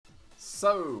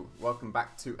So, welcome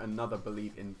back to another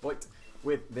Believe in Boyt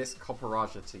with this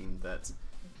COPPERAJAH team that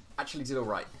actually did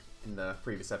alright in the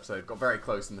previous episode. Got very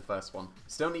close in the first one.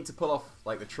 Still need to pull off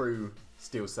like the true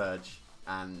Steel Surge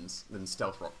and then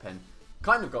Stealth Rock Pin.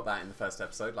 Kind of got that in the first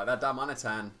episode. Like that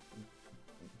Darmanitan,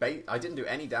 I didn't do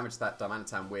any damage to that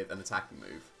Darmanitan with an attacking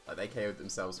move. Like they KO'd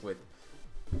themselves with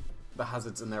the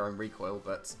hazards and their own recoil,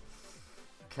 but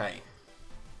okay.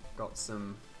 Got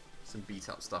some beat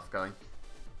up stuff going.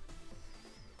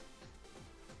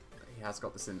 He has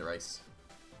got the Cinderace,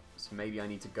 so maybe I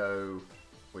need to go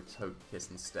with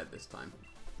Togekiss instead this time.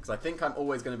 Because I think I'm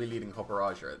always going to be leading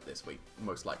COPPERAJAH this week,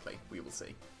 most likely. We will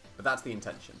see. But that's the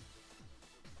intention.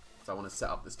 So I want to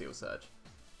set up the Steel Surge,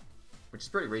 which is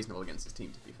pretty reasonable against his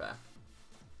team, to be fair.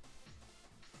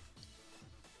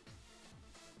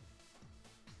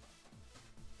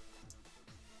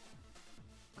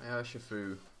 My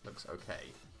Urshifu looks okay.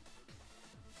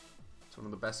 It's one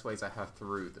of the best ways I have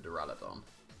through the Duraludon.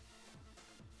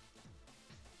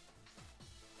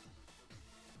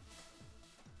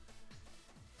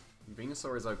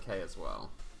 Venusaur is okay as well,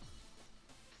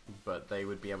 but they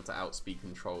would be able to outspeed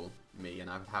control me, and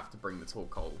I would have to bring the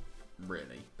Torkoal,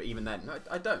 really. But even then, no,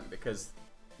 I don't, because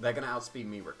they're going to outspeed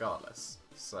me regardless.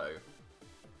 So,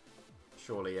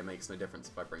 surely it makes no difference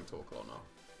if I bring Torkoal or not.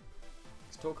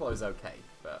 Because Torkoal is okay,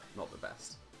 but not the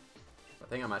best. I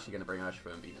think I'm actually going to bring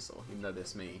Urshifu and Venusaur, even though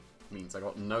this means I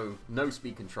got no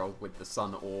speed control with the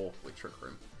Sun or with Trick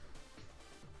Room.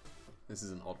 This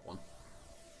is an odd one.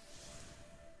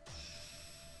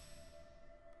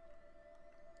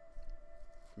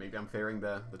 Maybe I'm fearing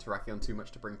the Terrakion too much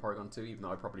to bring Porygon 2, even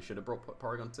though I probably should have brought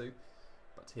Porygon 2.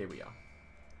 But here we are.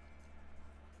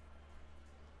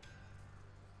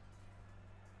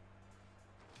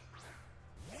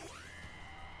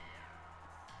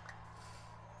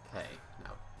 Okay,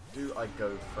 now, do I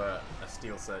go for a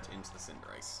Steel Surge into the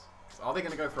Cinderace? So are they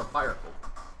going to go for a Pirate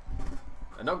Ball?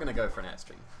 They're not going to go for an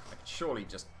Airstream. I could surely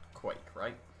just Quake,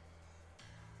 right?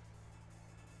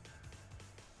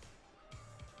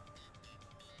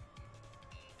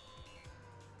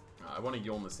 I want to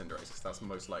Yawn the Cinderace because that's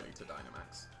most likely to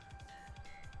Dynamax.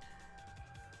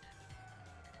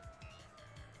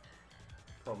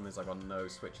 Problem is I got no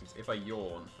switch-ins. If I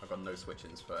Yawn, I got no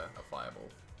switch-ins for a Fireball.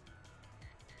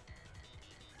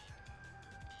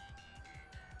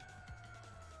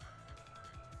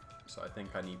 So I think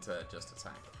I need to just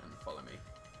attack and follow me.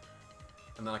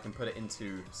 And then I can put it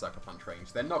into Sucker Punch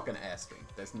range. They're not going to Airstream.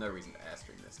 There's no reason to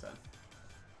Airstream this turn.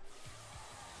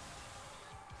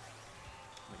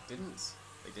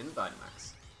 They didn't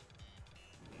Dynamax.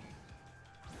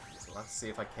 So let's see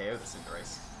if I KO the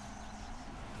Cinderace.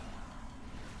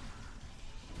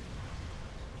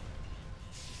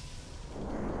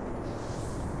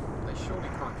 They surely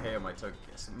can't KO my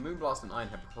Togekiss. Moonblast and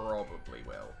Ironhead probably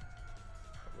will.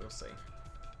 But we'll see.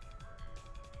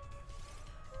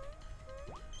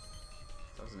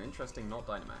 That was an interesting not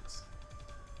Dynamax.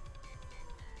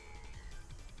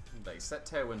 They set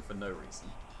Tailwind for no reason.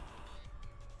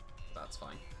 That's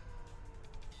fine.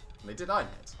 And they did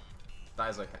Ironhead. That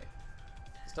is okay.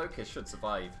 Because Togekiss should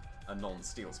survive a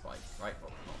non-Steel Spike, right?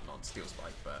 Well, not non-Steel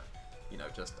Spike, but, you know,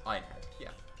 just Ironhead. Yeah,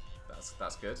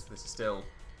 that's good. This is still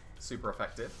super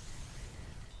effective.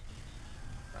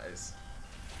 That is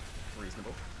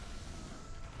reasonable.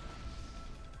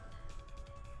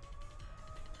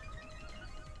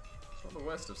 It's not the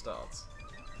worst of starts.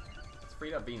 It's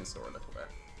freed up Venusaur a little bit.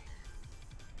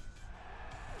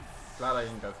 Glad I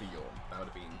didn't go for Yawn. That would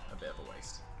have been a bit of a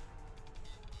waste.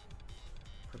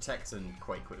 Protect and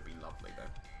Quake would have been lovely, though.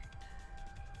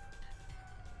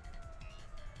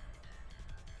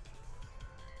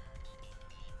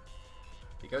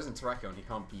 If he goes in Terrakion, he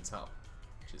can't beat up,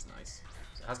 which is nice.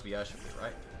 So it has to be Urshifu,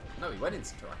 right? No, he went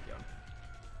into Terrakion.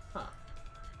 Huh.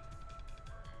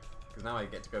 Because now I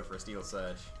get to go for a Steel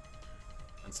Surge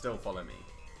and still follow me.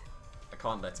 I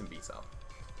can't let him beat up.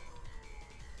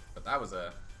 But that was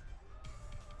a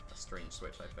strange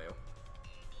switch, I feel.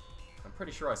 I'm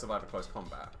pretty sure I survive a close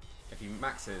combat. If he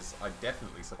maxes, I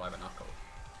definitely survive a Knuckle.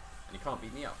 And he can't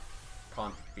beat me up.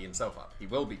 Can't beat himself up. He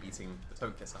will be beating the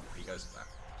Togekiss up if he goes for that.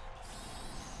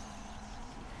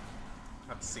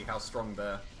 Have to see how strong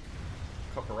the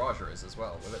COPPERAJAH is as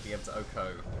well. Will it be able to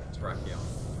OHKO Terrakion?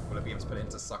 Will it be able to put it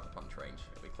into Sucker Punch range?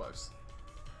 It'll be close.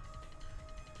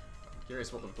 I'm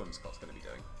curious what the Whimsicott's going to be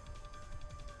doing.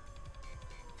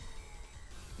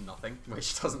 Nothing,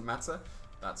 which doesn't matter.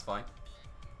 That's fine.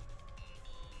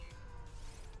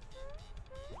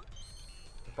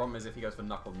 The problem is if he goes for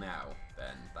Knuckle now,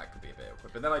 then that could be a bit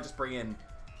awkward. But then I just bring in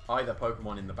either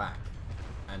Pokemon in the back,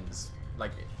 and like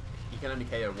he can only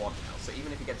KO one now. So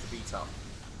even if he gets beat up,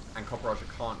 and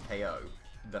COPPERAJAH can't KO,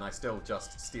 then I still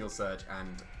just Steel Surge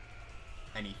and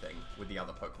anything with the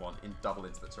other Pokemon in double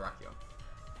into the Terrakion.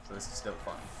 So this is still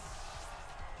fun.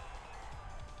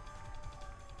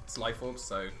 It's Life Orb,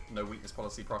 so no weakness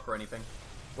policy proc or anything.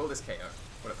 Will this KO?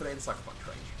 Will it put it in Sucker Punch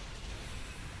range?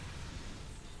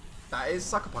 That is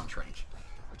Sucker Punch range,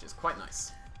 which is quite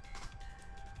nice.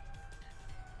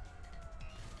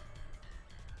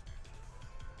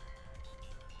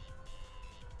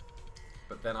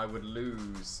 But then I would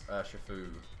lose Urshifu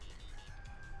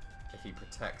if he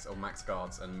protects or max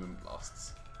guards and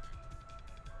Moonblasts.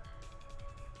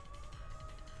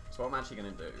 So what I'm actually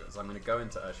going to do is I'm going to go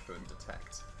into Urshifu and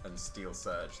detect and Steel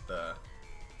Surge the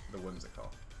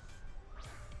Whimsicott.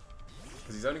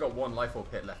 Because he's only got one Life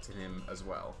Orb hit left in him as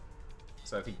well.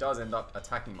 So if he does end up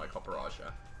attacking my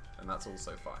COPPERAJAH, then that's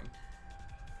also fine.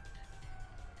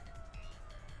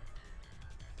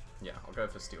 Yeah, I'll go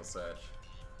for Steel Surge.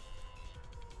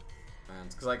 And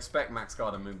because I expect Max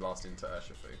Guard and Moonblast into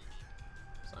Urshifu.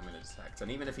 So I'm going to detect.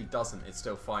 And even if he doesn't, it's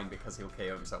still fine because he'll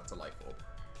KO himself to Life Orb.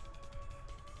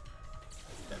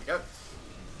 There we go.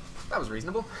 That was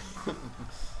reasonable.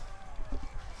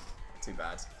 Too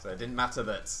bad. So it didn't matter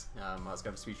that I was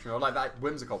going for Speech Control. Like, that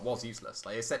Whimsicott was useless.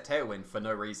 Like, it set Tailwind for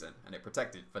no reason, and it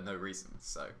protected for no reason.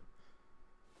 So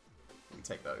we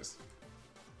take those.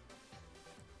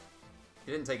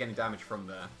 He didn't take any damage from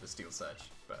the Steel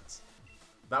Surge, but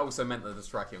that also meant that the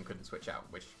Terrakion couldn't switch out,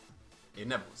 which it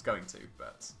never was going to,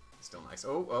 but still nice.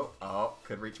 Oh,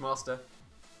 could reach Master.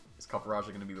 Is COPPERAJAH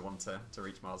going to be the one to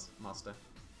reach Master?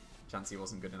 Chansey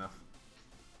wasn't good enough.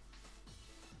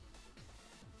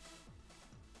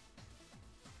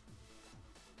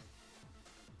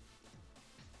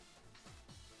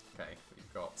 Okay,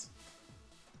 we've got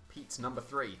Pete number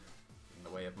 3 in the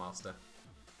way of Master.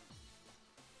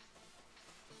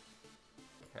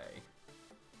 Okay.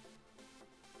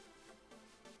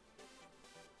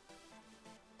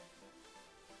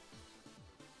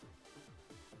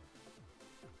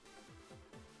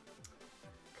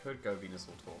 Could go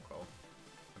Venusaur Torkoal.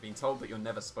 I've been told that you're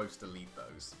never supposed to lead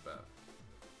those, but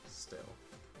still.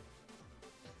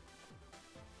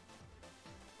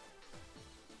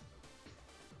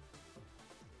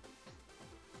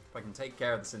 If I can take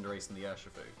care of the Cinderace and the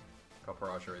Urshifu,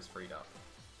 COPPERAJAH is freed up.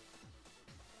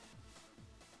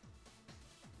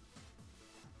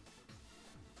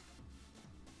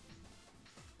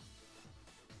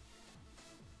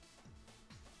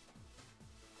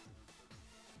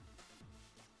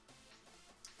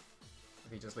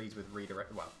 If he just leads with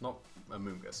Redirect, well, not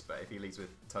Amoonguss, but if he leads with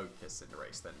Togekiss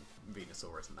Cinderace, then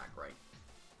Venusaur isn't that great.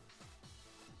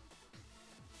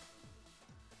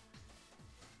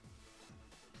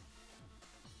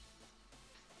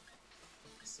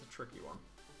 It's a tricky one.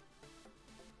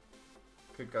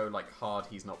 Could go like hard,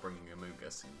 he's not bringing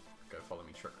Amoonguss and go Follow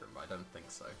Me Trick Room, but I don't think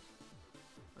so.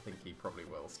 I think he probably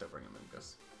will still bring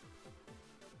Amoonguss.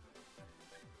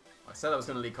 I said I was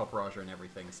going to lead COPPERAJAH and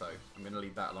everything, so I'm going to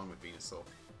lead that along with Venusaur.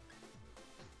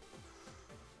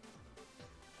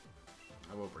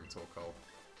 I will bring Torkoal.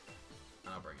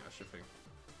 And I'll bring Urshifu.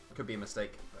 Could be a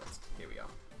mistake, but here we are.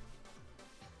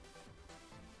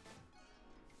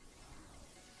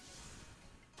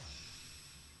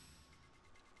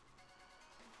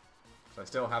 So I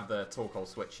still have the Torkoal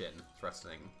switch in,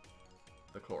 threatening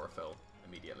the Chlorophyll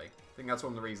immediately. I think that's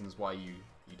one of the reasons why you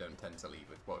don't tend to lead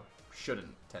with, well,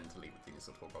 shouldn't tend to lead with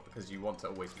Venusaur Torkoal, because you want to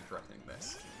always be threatening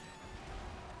this.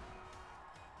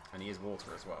 And he is water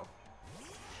as well.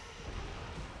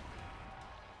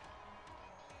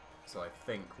 So I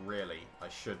think, really, I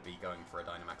should be going for a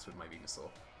Dynamax with my Venusaur.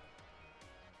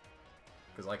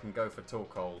 Because I can go for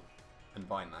Torkoal and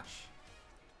Vine Lash.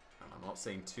 And I'm not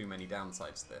seeing too many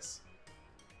downsides to this.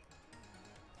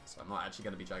 So I'm not actually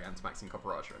going to be Gigantamaxing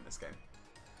COPPERAJAH in this game.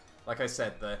 Like I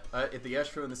said, if the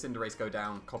Urshifu and the Cinderace go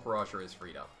down, COPPERAJAH is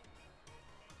freed up.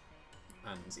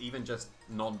 And even just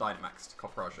non-Dynamaxed,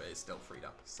 COPPERAJAH is still freed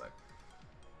up. So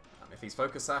if he's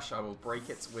Focus Sash, I will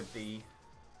break it with the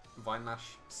Vine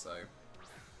Lash. So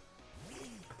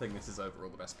I think this is overall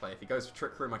the best play. If he goes for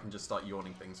Trick Room, I can just start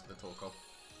yawning things for the Torkoal.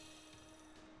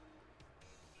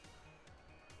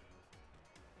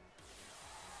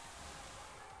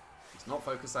 If he's not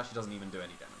Focus Sash, he doesn't even do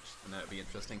any damage. And then it'll be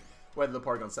interesting whether the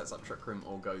Porygon sets up Trick Room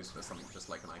or goes for something just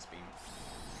like an Ice Beam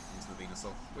into the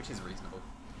Venusaur, which is reasonable.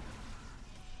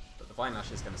 But the Vine Lash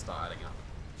is going to start adding up.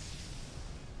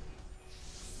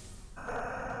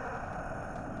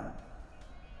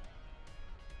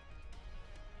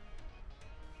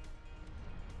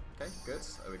 Okay, good.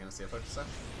 Are we going to see a Focus Sash?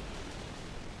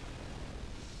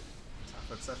 Is that a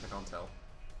Focus Sash? I can't tell.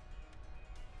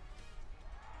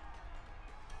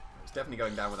 He's definitely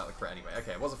going down without the crit anyway.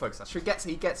 Okay, it was a focus dash.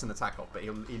 He gets an attack off, but he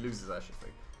loses Urshifu,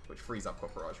 which frees up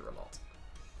COPPERAJAH a lot.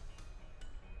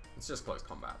 It's just close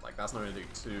combat. Like, that's not going to do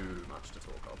too much to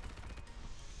talk of.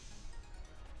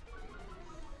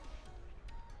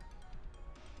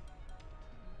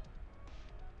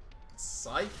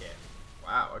 Psychic.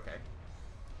 Wow, okay.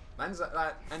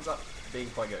 That ends up being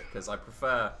quite good, because I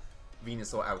prefer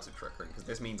Venusaur out of Trick Room, because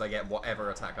this means I get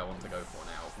whatever attack I want to go for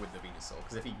now with the Venusaur.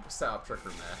 Because if he set up Trick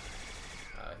Room there,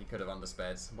 he could have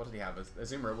undersped. What did he have?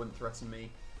 Azumarill wouldn't threaten me.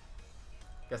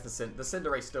 I guess the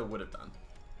Cinderace still would have done.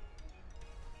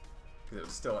 Because it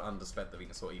would still undersped the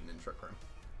Venusaur even in Trick Room.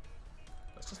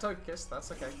 Let's just Togekiss,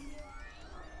 that's okay.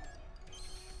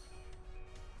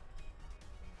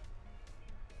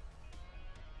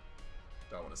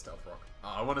 Do I want a Stealth Rock?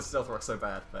 Oh, I want a Stealth Rock so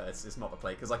bad, but it's not the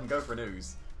play, because I can go for an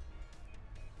Ooze.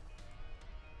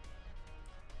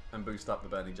 And boost up the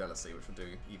Burning Jealousy, which will do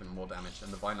even more damage,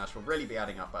 and the Vine Lash will really be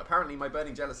adding up, but apparently my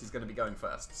Burning Jealousy is going to be going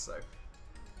first, so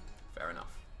fair enough.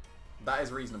 That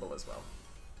is reasonable as well.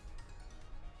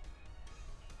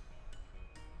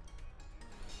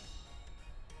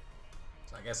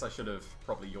 So I guess I should have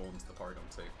probably yawned the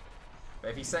Porygon too.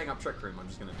 But if he's setting up Trick Room, I'm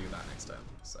just going to do that next turn,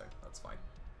 so that's fine.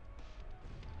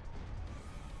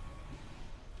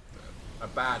 A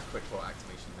bad Quick Claw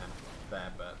activation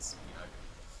there, but, you know,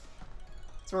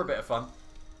 it's for a bit of fun.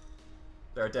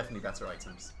 There are definitely better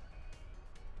items.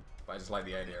 But I just like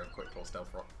the idea of Quick Claw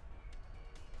Stealth Rock.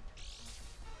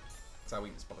 It's our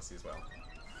weakness policy as well.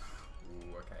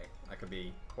 Ooh, okay. That could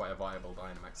be quite a viable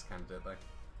Dynamax candidate, though.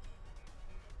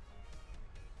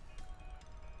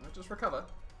 I'll just recover.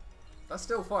 That's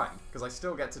still fine, because I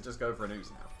still get to just go for an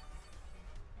Ooze now.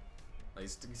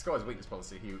 He's got his weakness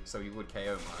policy, so he would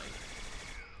KO my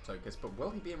Togekiss, but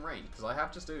will he be in range? Because I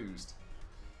have just oozed.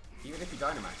 Even if he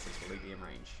Dynamaxes, will he be in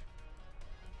range?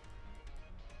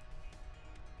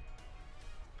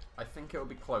 I think it'll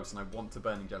be close, and I want to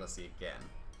Burning Jealousy again.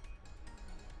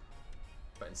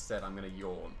 But instead, I'm going to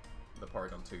yawn the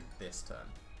Porygon 2 this turn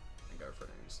and go for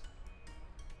an Ooze.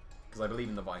 Because I believe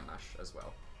in the Vine Lash as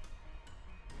well.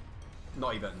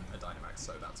 Not even a Dynamax,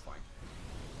 so that's fine.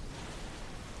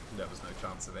 There was no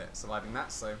chance of it surviving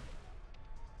that, so...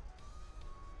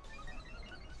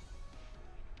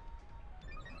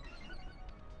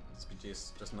 This be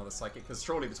just another Psychic, because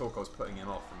surely the Torkoal's putting him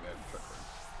off from going to Trick Room.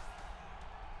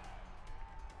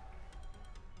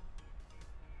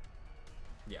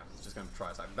 Yeah, he's just going to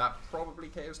try attack. That probably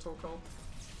KOs Torkoal.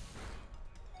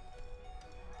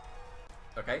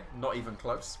 Okay, not even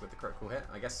close with the critical hit.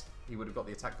 I guess he would have got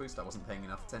the attack boost. I wasn't paying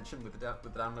enough attention with the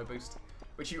down low boost.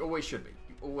 Which you always should be.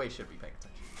 You always should be paying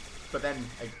attention. But then,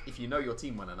 if you know your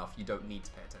team well enough, you don't need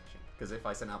to pay attention. Because if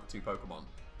I sent out the 2 Pokemon,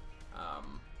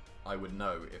 I would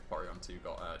know if Porygon 2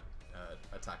 got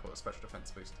a attack or a special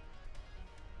defense boost.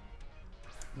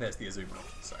 There's the Azumarill,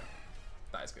 so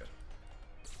that is good.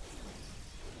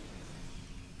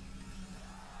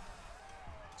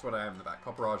 That's what I am in the back.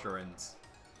 COPPERAJAH and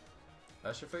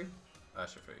Urshifu?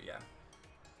 Urshifu, yeah.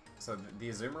 So the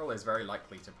Azumarill is very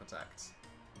likely to protect,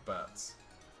 but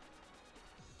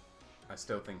I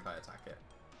still think I attack it.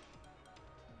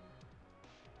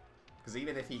 Because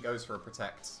even if he goes for a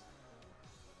protect...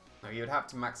 No, he would have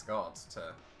to max guard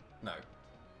to... No,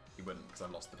 he wouldn't, because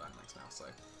I've lost the Dynamax now, so...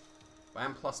 But I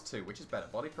am +2, which is better?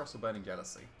 Body Press or Burning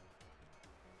Jealousy?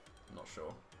 I'm not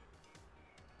sure.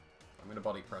 I'm going to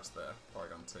Body Press the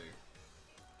Porygon 2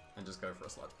 and just go for a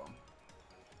Sludge Bomb.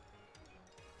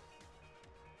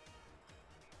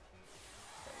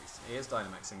 He is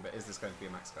Dynamaxing, but is this going to be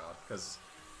a max guard? Because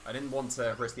I didn't want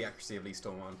to risk the accuracy of Leaf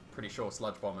Storm. I'm pretty sure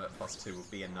Sludge Bomb at +2 will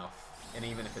be enough. And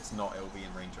even if it's not, it will be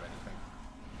in range of anything.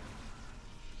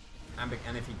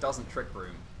 And if he doesn't Trick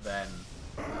Room, then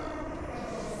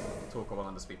Torkoal will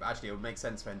underspeed. But actually, it would make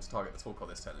sense for him to target the Torkoal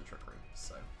this turn and Trick Room.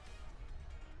 So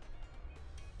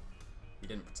he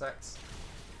didn't protect.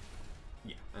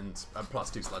 Yeah, and a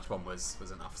 +2 Sludge Bomb was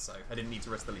enough. So I didn't need to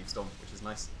risk the Leaf Storm, which is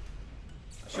nice.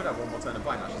 I should have one more turn of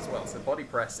Vine Lash as well, so Body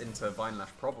Press into Vine Lash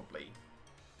probably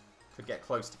could get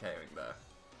close to KOing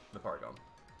the Porygon.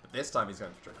 But this time he's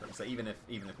going for Trick Room, so even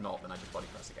if not, then I just Body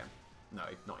Press again. No,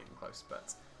 not even close,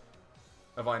 but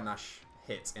a Vine Lash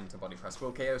hit into Body Press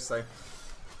will KO, so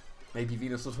maybe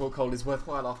Venusaur Torkoal is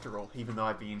worthwhile after all, even though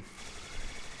I've been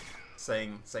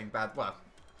saying bad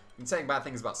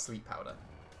things about Sleep Powder.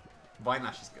 Vine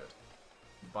Lash is good.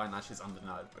 Vine Lash is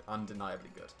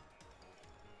undeniably good.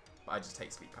 But I just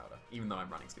hate Sleep Powder, even though I'm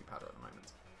running Sleep Powder at the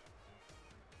moment.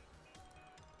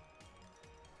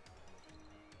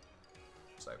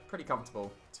 So, pretty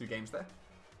comfortable 2 games there.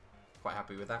 Quite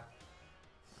happy with that.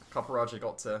 COPPERAJAH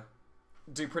got to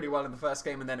do pretty well in the first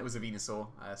game, and then it was a Venusaur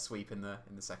sweep in the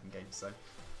second game. So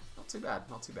not too bad,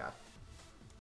 not too bad.